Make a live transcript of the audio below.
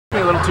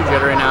little too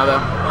jittery now, though.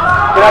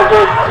 Can I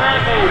get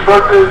TV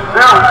versus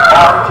Zoom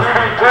on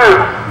TV2?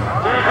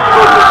 TV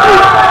versus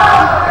Zoom.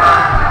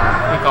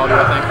 He called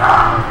you, I think.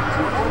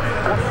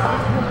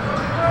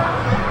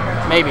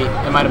 Maybe.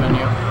 It might have been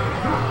you.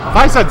 I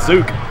thought I said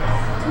Zook.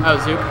 Oh,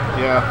 Zook?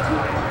 Yeah.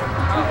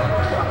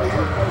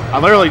 I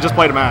literally just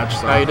played a match.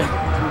 So. Oh, you did?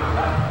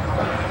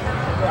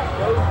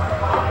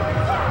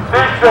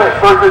 Big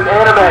versus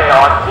Anime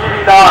on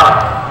TV9.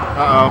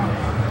 Uh-oh.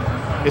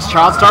 Is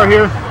Childstar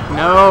here?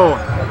 No.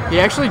 He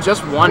actually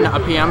just won a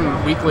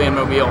PM weekly in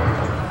Mobile.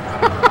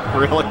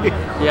 Really?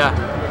 Yeah.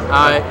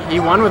 He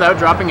won without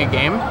dropping a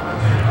game.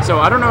 So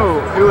I don't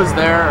know who was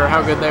there or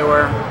how good they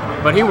were,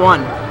 but he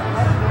won.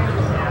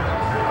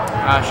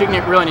 Sheik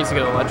really needs to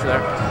get a ledge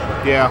there.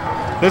 Yeah.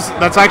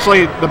 That's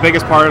actually the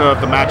biggest part of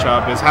the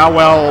matchup is how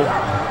well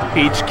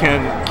Peach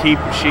can keep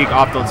Sheik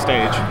off the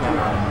stage.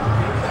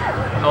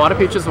 A lot of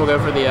Peaches will go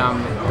for the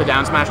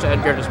down smash to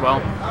Edgar as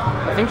well.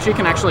 I think she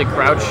can actually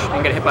crouch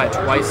and get hit by it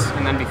twice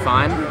and then be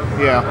fine.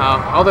 Yeah.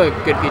 All the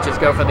good Peaches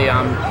go for the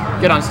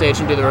get on stage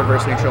and do the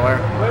reverse neutral air.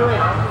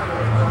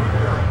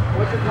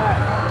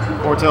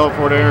 Forward tilt,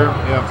 forward air,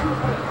 yeah.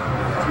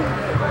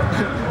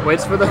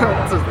 Waits for the...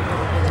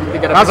 to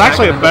get that was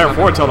actually a better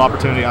forward tilt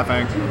opportunity, I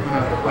think,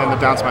 than the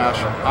down smash.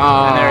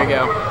 And there you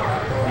go.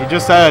 You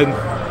just said,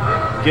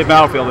 get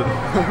battlefielded.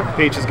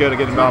 Peach is good at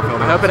getting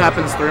battlefielded. I hope it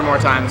happens 3 more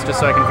times just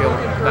so I can feel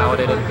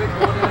validated.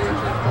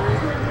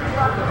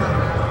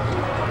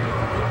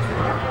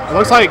 It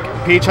looks like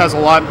Peach has a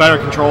lot better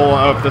control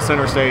of the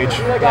center stage.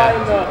 Yeah.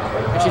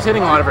 And she's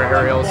hitting a lot of her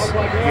aerials.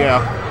 Yeah.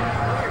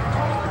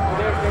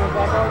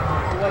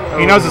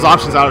 He knows his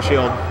options out of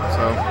shield,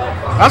 so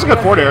that's a good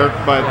forward air.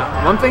 But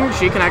yeah. One thing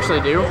she can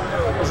actually do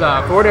is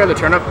forward air the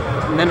turnip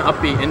and then up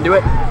B into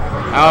it.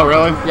 Oh,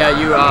 really? Yeah,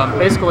 you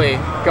basically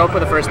go up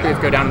with the first beef,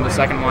 go down to the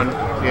second one,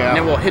 and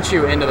it will hit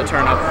you into the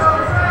turnip,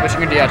 which you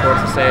can do towards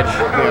the stage.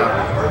 Yeah.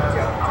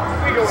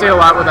 You see it a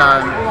lot with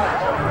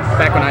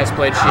back when Ice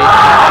played Sheik.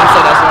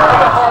 Also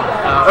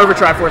Dezno, over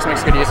Triforce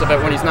makes good use of it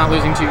when he's not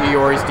losing to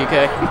Iori's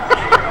DK.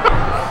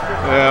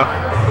 Yeah.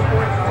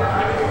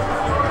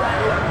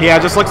 Yeah,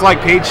 it just looks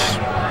like Peach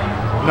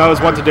knows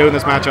what to do in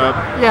this matchup.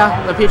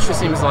 Yeah, the Peach just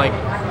seems like,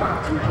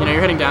 you know,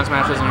 you're hitting down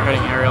smashes and you're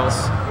hitting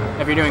aerials.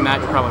 If you're doing that,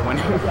 you're probably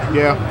winning.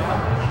 Yeah.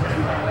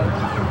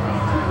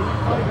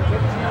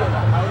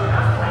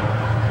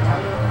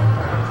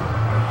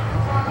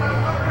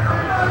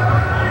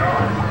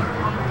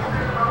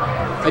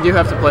 I do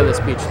have to play this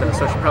Peach though,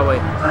 so I should probably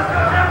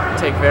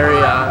take pay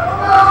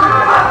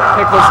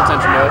close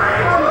attention to it.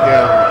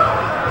 Yeah.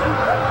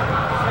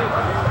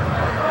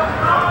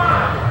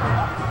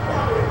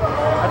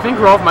 I think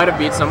Rolf might have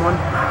beat someone.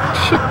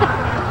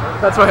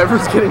 That's why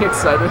everyone's getting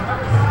excited.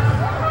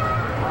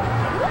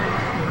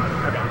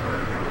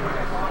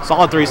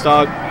 Solid 3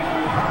 stock.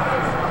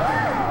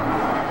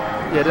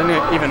 Yeah, didn't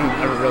even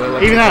ever really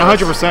look. Even at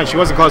 100%, she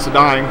wasn't close to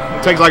dying.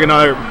 It takes like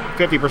another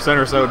 50%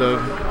 or so to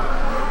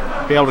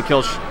be able to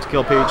kill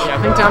Peach. Yeah,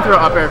 I think down throw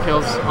up air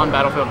kills on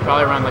Battlefield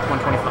probably around like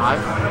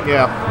 125.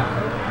 Yeah.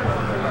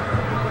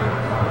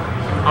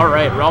 All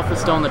right, Rolf is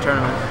still in the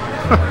tournament.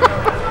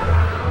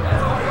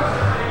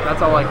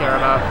 That's all I care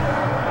about.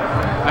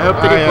 I hope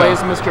that he plays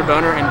Mr.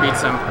 Boner and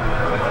beats him.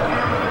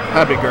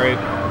 That'd be great.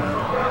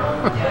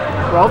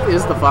 Rolf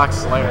is the Fox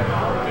Slayer.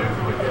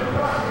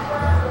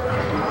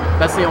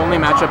 That's the only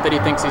matchup that he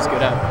thinks he's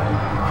good at.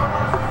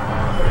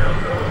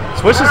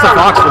 Switches to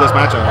Fox for this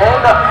matchup.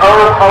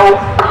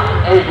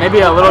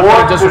 Maybe a little bit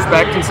of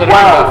disrespect considering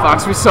the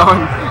Fox we saw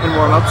in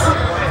warm-ups.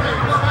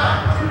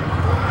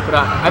 But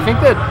I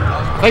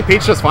think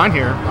Peach just fine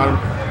here. I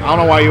don't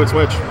know why you would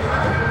switch.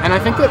 And I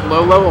think that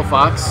low-level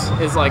Fox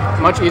is like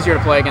much easier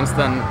to play against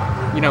than,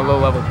 you know,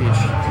 low-level Peach.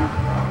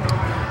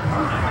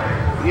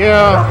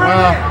 Yeah,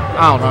 well,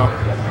 I don't know.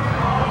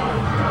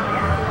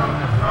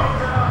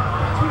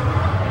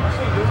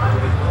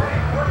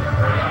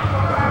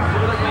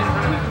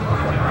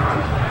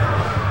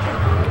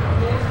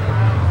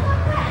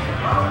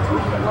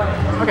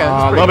 Okay,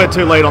 a little bit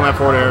too late on that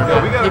forward air.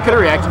 Yeah, he could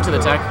have reacted to the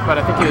tech, but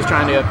I think he was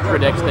trying to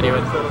predict that he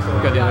would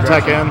go the other direction.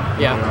 Tech in?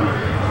 Yeah.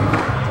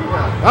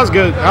 That was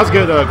good. That was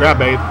good grab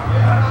bait.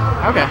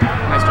 Okay,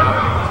 nice job.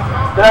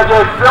 There's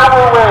a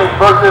Silver Wing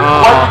versus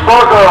White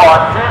Burger on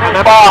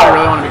TV5. I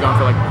really want to be going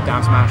for like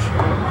down smash.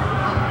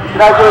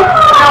 There's a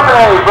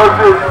Hume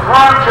versus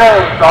Drew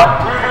Chains on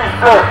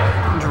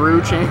TV6.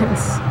 Drew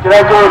Chains. Can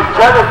I get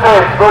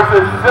Genesis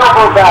versus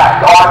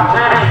Silverback on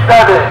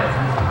TV7?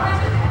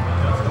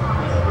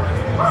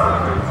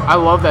 I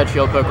love that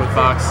shield poke with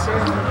Fox.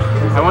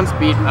 I once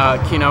beat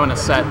Kino in a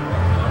set.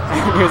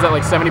 He was at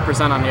like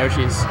 70% on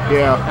Yoshi's.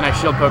 Yeah. And I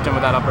shield poked him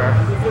with that up air.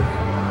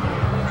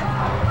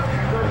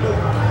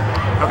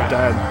 Okay.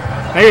 Dead.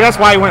 Maybe that's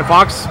why he went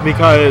Fox,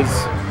 because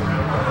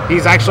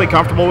he's actually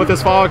comfortable with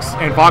his Fox,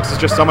 and Fox is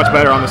just so much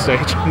better on the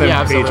stage than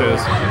Peach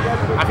is.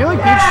 I feel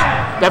like Peach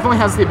definitely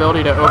has the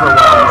ability to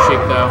overwhelm Sheik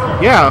though.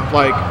 Yeah,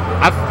 like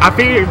I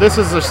figure this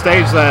is a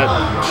stage that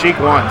Sheik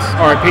wants,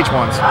 or Peach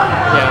wants.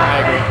 Yeah, I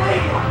agree.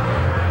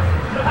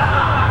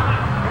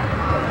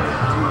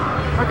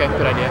 Okay,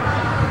 good idea.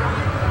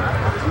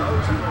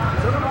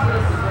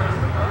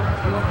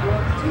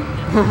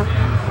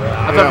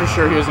 I thought for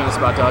sure he was going to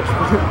spot dodge.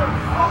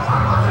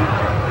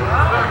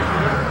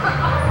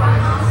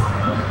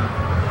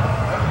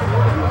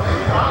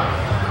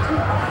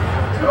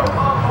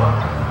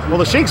 Well,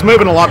 the Sheik's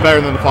moving a lot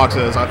better than the Fox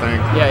is, I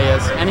think. Yeah, he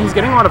is. And he's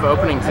getting a lot of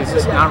openings. He's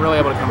just not really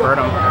able to convert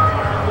them.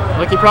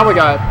 Like, he probably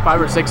got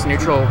 5 or 6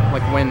 neutral,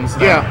 like, wins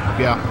there.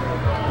 Yeah.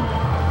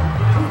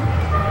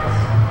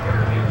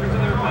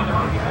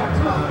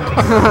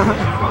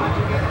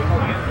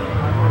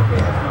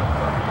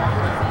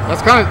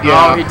 That's kind of,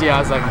 Oh, he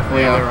DI's like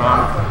completely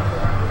wrong.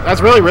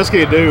 That's really risky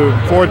to do,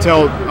 forward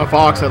tilt a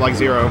Fox at like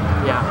 0.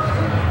 Yeah.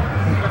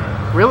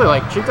 Really,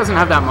 like, Sheik doesn't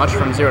have that much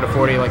from 0 to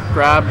 40. Like,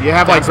 grab. You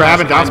have like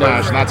grab and down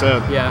smash, and that's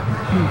it. Yeah.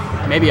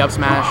 Maybe up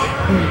smash.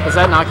 Does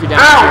that knock you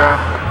down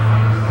at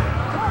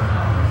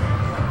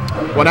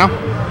 0? What now?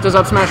 Does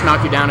up smash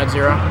knock you down at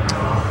 0?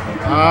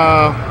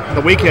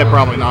 The weak hit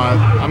probably not.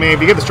 I mean,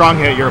 if you get the strong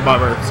hit, you're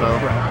above her. So.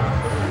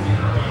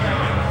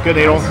 Good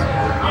needle.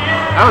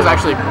 That was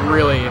actually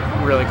really,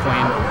 really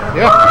clean.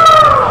 Yeah.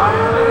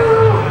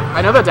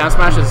 I know that down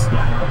smash is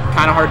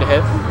kind of hard to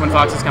hit when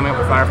Fox is coming up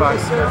with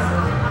Firefox.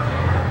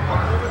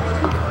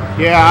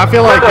 Yeah, I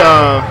feel like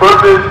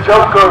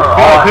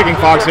picking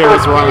Fox here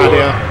was the wrong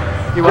idea.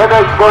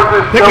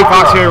 Picking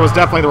Fox here was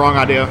definitely the wrong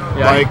idea.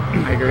 Yeah, like,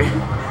 I agree.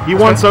 You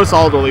won so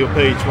solidly with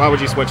Peach. Why would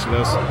you switch to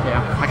this?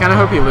 Yeah, I kind of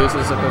hope he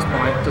loses at this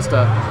point, just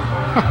to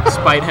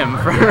spite him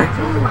for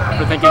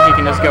thinking he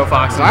can just go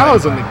Fox.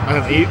 Zylo's a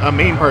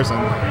mean person.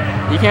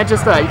 You can't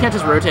just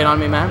rotate on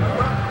me, man.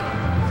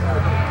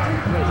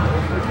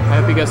 I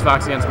hope he goes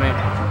Fox against me.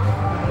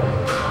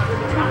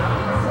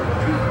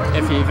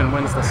 If he even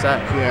wins the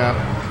set. Yeah.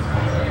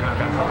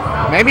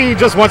 Okay. Maybe he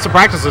just wants to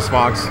practice this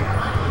Fox.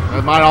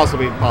 That might also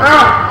be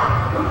possible.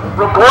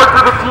 Report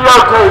to the TO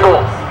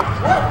table.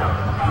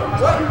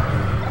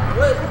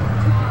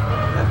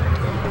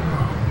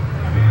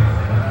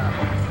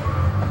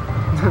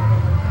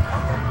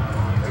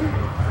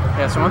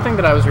 Yeah, so one thing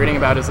that I was reading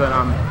about is that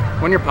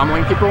when you're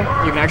pummeling people,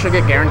 you can actually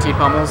get guaranteed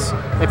pummels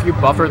if you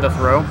buffer the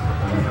throw.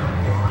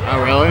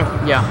 Oh, really?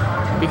 Yeah,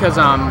 because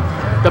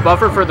the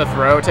buffer for the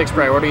throw takes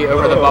priority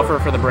over the buffer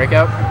for the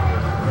breakout.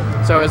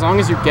 So as long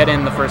as you get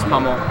in the first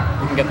pummel,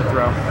 you can get the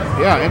throw.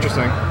 Yeah,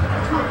 interesting.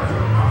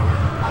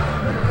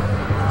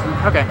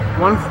 Okay,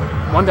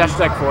 one dash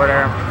attack forward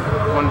air,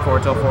 one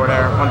forward tilt forward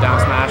air, one down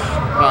smash.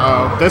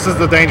 Uh-oh, this is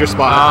the danger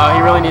spot.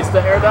 He really needs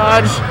to air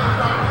dodge.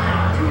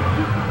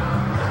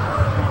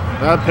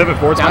 Pivot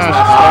forward Down smash.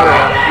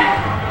 smash.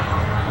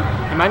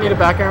 He might need a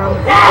back arrow.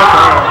 Oh,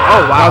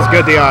 wow. That was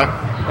good DI.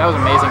 That was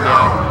amazing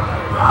DI.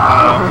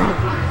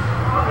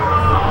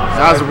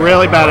 That was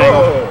really bad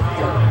angle.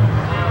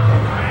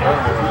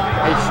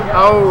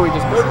 Oh, he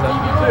just misses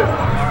it.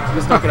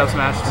 Just knock it up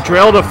smashed.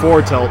 Drill to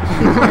forward tilt.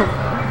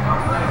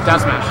 Down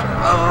smash.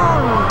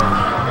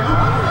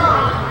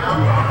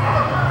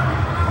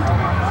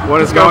 What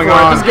is going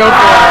on? Just go for it.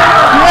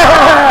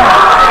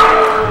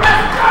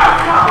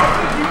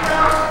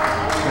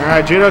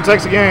 Alright, Judo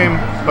takes a game,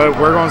 but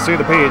we're going to see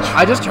the Peach.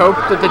 I just hope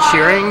that the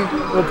cheering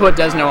will put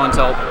Dezno on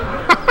tilt.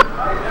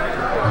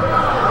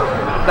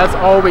 That's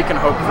all we can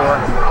hope for.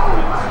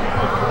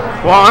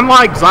 Well,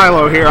 unlike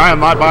Zylo here, I am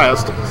not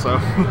biased, so.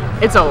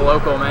 It's a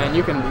local, man.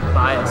 You can be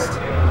biased.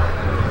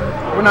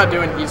 We're not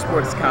doing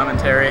esports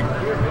commentary.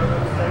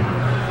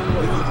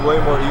 This is way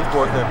more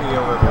esports than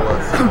PM ever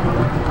was.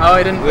 Oh,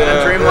 he didn't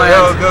ban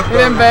Dreamland. He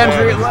didn't ban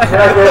Dreamland.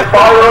 It is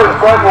Followers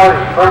Friendly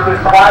versus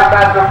Prime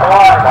Master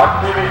Prime on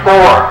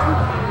TV4.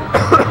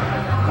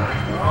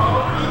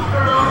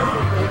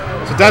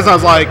 So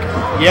Dezno's like,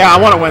 yeah, I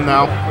want to win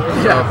now.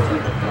 Yeah.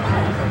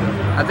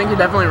 I think he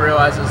definitely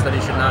realizes that he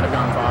should not have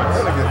gone Fox.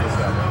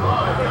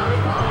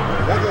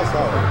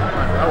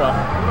 Oh well.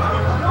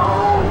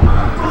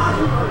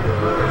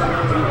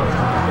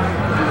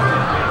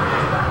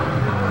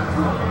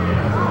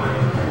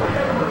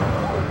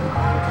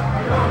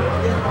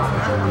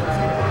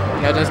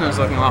 Yeah, Dezno's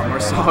looking a lot more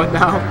solid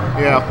now.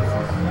 Yeah.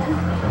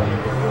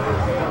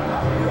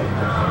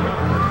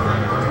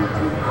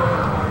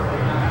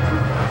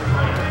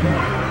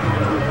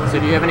 So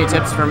do you have any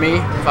tips for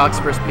me, Fox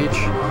versus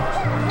Peach?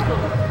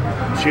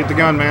 Shoot the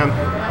gun, man.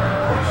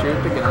 Shoot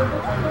the gun.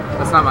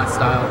 That's not my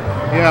style.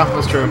 Yeah,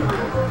 that's true.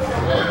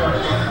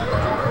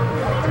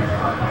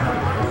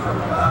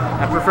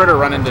 I prefer to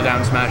run into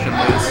down smash and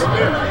lose.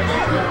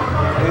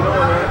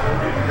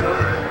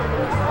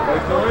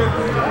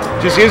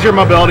 Just use your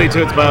mobility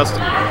to its best.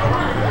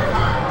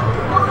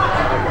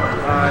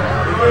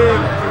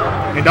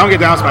 And don't get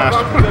down smashed.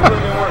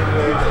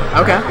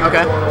 Okay.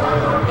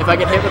 If I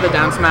get hit with a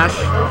down smash,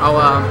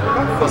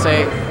 I'll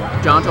say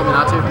John told me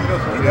not to.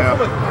 Yeah.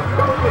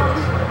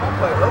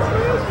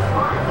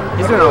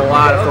 He's doing a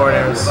lot of forward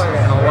airs,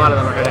 and a lot of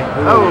them are hitting.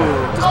 Oh,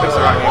 just picks the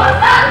wrong angle.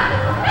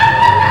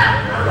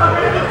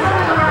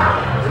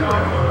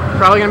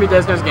 Probably gonna be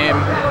Dezno's game.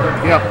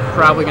 Yep.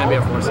 Probably gonna be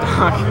a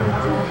 4-stock.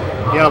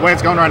 Yeah, the way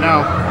it's going right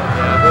now.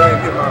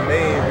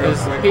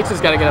 Because Peach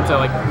has got to get up to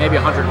like maybe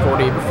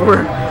 140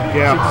 before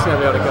she's just gonna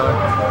be able to kill her.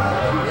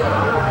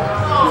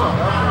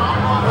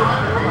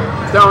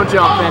 Don't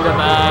jump into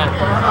that.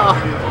 Oh,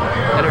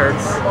 that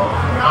hurts.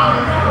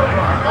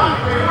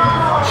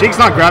 Sheik's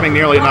not grabbing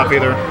nearly enough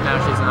either. No,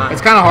 she's not.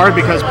 It's kind of hard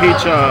because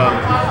Peach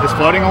is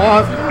floating a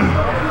lot.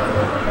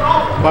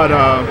 But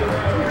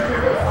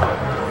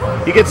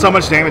you get so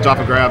much damage off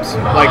of grabs.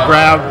 Like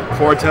grab,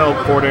 forward tilt,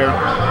 forward air.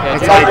 Yeah,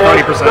 that's like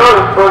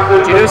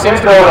 30%. Judo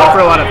seems to be going for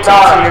a lot of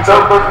tilts in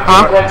neutral.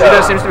 Huh?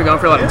 Judo seems to be going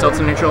for a lot of tilts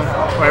in neutral.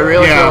 Where I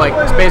really feel like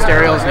spaced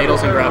aerials,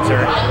 needles, and grabs are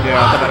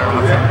the better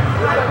option.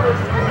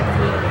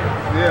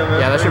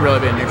 Yeah, that should really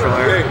be a neutral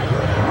air.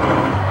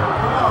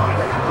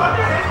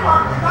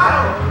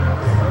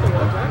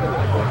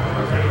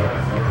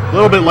 A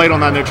little bit late on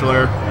that neutral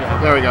air.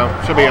 There we go.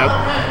 Should be it.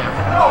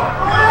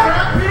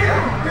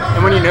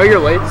 And when you know you're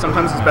late,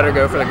 sometimes it's better to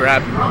go for the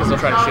grab because they'll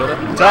try to shield it.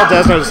 Tell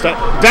Dezno to stay.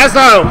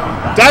 Dezno!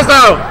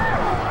 Dezno!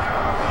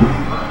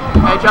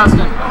 Hey,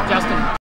 Justin.